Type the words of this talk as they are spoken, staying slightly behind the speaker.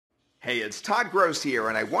Hey, it's Todd Gross here,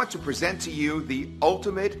 and I want to present to you the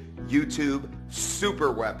ultimate YouTube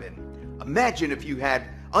super weapon. Imagine if you had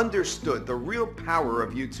understood the real power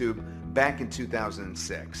of YouTube back in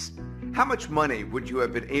 2006. How much money would you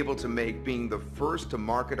have been able to make being the first to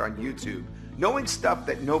market on YouTube, knowing stuff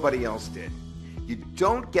that nobody else did? You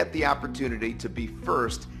don't get the opportunity to be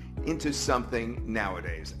first into something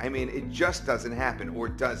nowadays. I mean, it just doesn't happen, or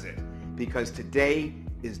does it? Because today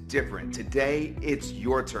is different. Today, it's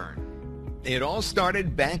your turn. It all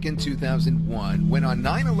started back in 2001 when on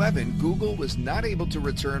 9/11, Google was not able to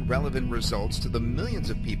return relevant results to the millions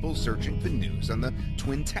of people searching for news on the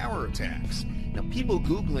Twin Tower attacks. Now, people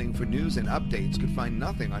Googling for news and updates could find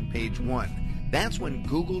nothing on page 1. That's when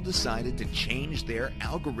Google decided to change their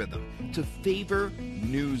algorithm to favor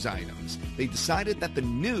news items. They decided that the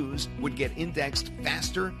news would get indexed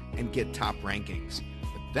faster and get top rankings.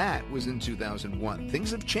 That was in 2001.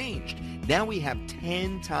 Things have changed. Now we have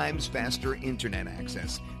 10 times faster internet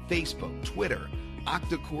access, Facebook, Twitter,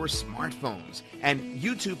 octa-core smartphones, and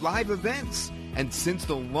YouTube live events. And since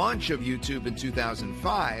the launch of YouTube in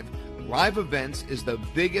 2005, live events is the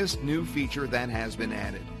biggest new feature that has been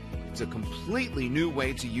added. It's a completely new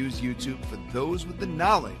way to use YouTube for those with the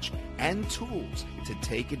knowledge and tools to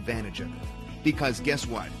take advantage of it. Because guess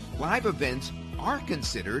what? Live events are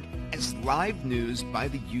considered as live news by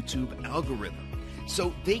the YouTube algorithm.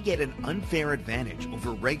 So they get an unfair advantage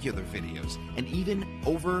over regular videos and even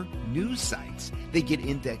over news sites. They get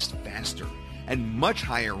indexed faster and much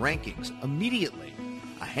higher rankings immediately.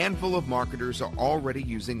 A handful of marketers are already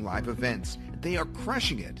using live events. They are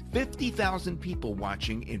crushing it. 50,000 people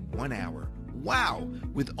watching in 1 hour. Wow,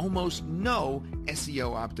 with almost no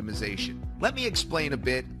SEO optimization. Let me explain a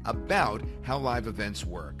bit about how live events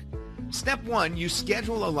work. Step 1, you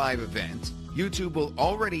schedule a live event. YouTube will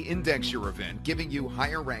already index your event, giving you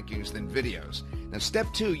higher rankings than videos. Now, step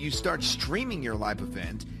 2, you start streaming your live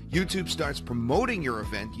event. YouTube starts promoting your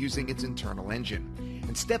event using its internal engine.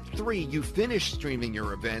 And step 3, you finish streaming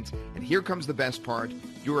your event, and here comes the best part.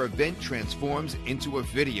 Your event transforms into a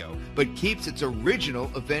video, but keeps its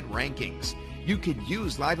original event rankings. You could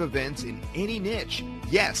use live events in any niche.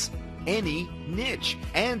 Yes, any niche.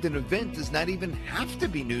 And an event does not even have to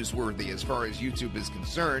be newsworthy as far as YouTube is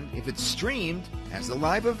concerned. If it's streamed as a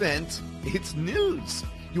live event, it's news.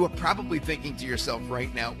 You are probably thinking to yourself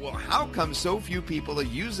right now, well, how come so few people are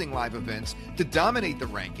using live events to dominate the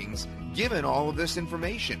rankings given all of this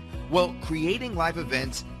information? Well, creating live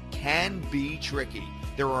events can be tricky.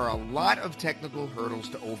 There are a lot of technical hurdles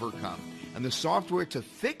to overcome, and the software to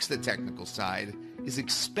fix the technical side is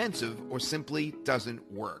expensive or simply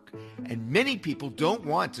doesn't work. And many people don't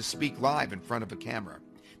want to speak live in front of a camera.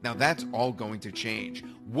 Now that's all going to change.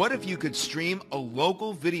 What if you could stream a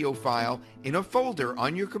local video file in a folder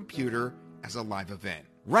on your computer as a live event?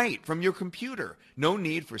 Right from your computer. No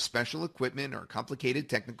need for special equipment or complicated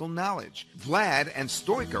technical knowledge. Vlad and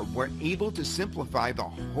Stoica were able to simplify the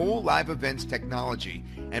whole live events technology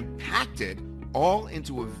and packed it all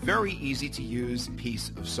into a very easy-to-use piece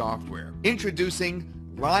of software. Introducing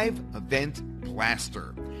Live Event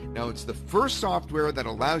Blaster. Now, it's the first software that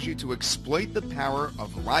allows you to exploit the power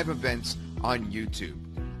of live events on YouTube.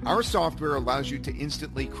 Our software allows you to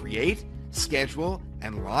instantly create, schedule,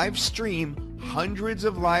 and live stream hundreds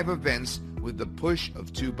of live events with the push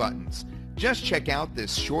of 2 buttons. Just check out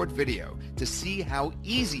this short video to see how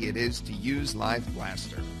easy it is to use Live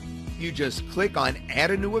Blaster. You just click on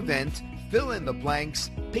Add a New Event, fill in the blanks,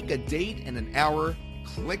 pick a date and an hour,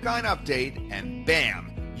 click on Update, and bam!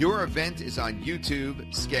 Your event is on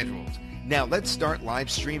YouTube, scheduled. Now let's start live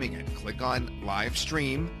streaming it. Click on Live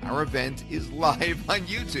Stream. Our event is live on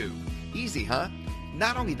YouTube. Easy, huh?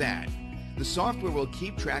 Not only that, the software will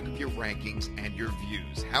keep track of your rankings and your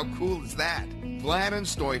views. How cool is that? Vlad and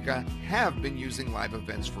Stoica have been using live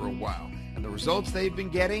events for a while, and the results they've been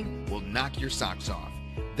getting will knock your socks off.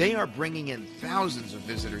 They are bringing in thousands of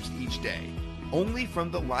visitors each day, only from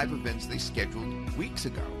the live events they scheduled weeks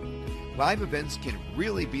ago. Live events can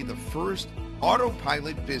really be the first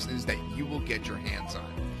autopilot business that you will get your hands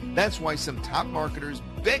on. That's why some top marketers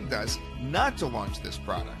begged us not to launch this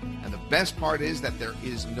product. And the best part is that there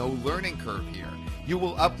is no learning curve here. You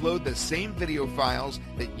will upload the same video files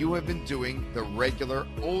that you have been doing the regular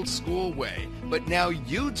old school way. But now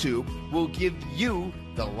YouTube will give you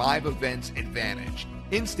the live events advantage.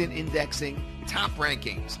 Instant indexing, top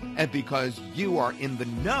rankings, and because you are in the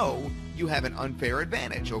know, you have an unfair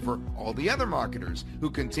advantage over all the other marketers who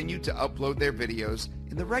continue to upload their videos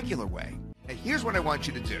in the regular way. And here's what I want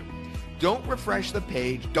you to do. Don't refresh the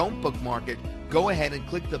page, don't bookmark it. Go ahead and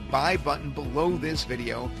click the buy button below this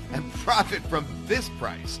video and profit from this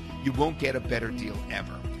price. You won't get a better deal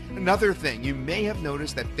ever. Another thing, you may have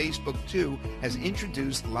noticed that Facebook too has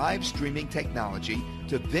introduced live streaming technology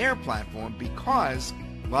to their platform because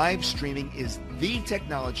live streaming is the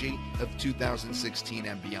technology of 2016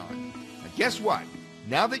 and beyond. Now guess what?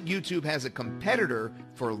 Now that YouTube has a competitor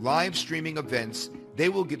for live streaming events, they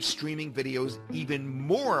will give streaming videos even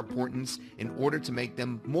more importance in order to make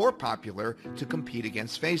them more popular to compete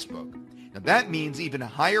against Facebook. Now that means even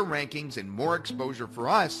higher rankings and more exposure for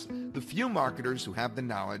us, the few marketers who have the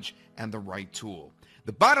knowledge and the right tool.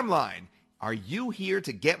 The bottom line, are you here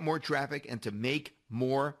to get more traffic and to make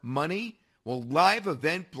more money? Well, Live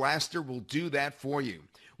Event Blaster will do that for you.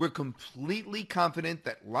 We're completely confident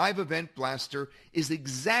that Live Event Blaster is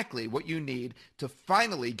exactly what you need to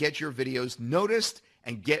finally get your videos noticed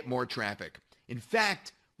and get more traffic. In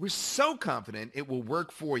fact, we're so confident it will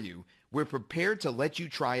work for you, we're prepared to let you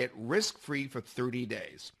try it risk-free for 30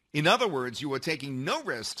 days. In other words, you are taking no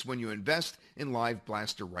risks when you invest in Live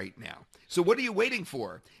Blaster right now. So what are you waiting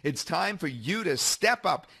for? It's time for you to step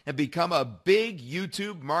up and become a big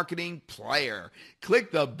YouTube marketing player.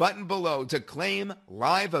 Click the button below to claim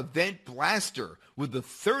Live Event Blaster with the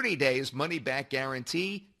 30 days money-back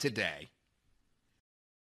guarantee today.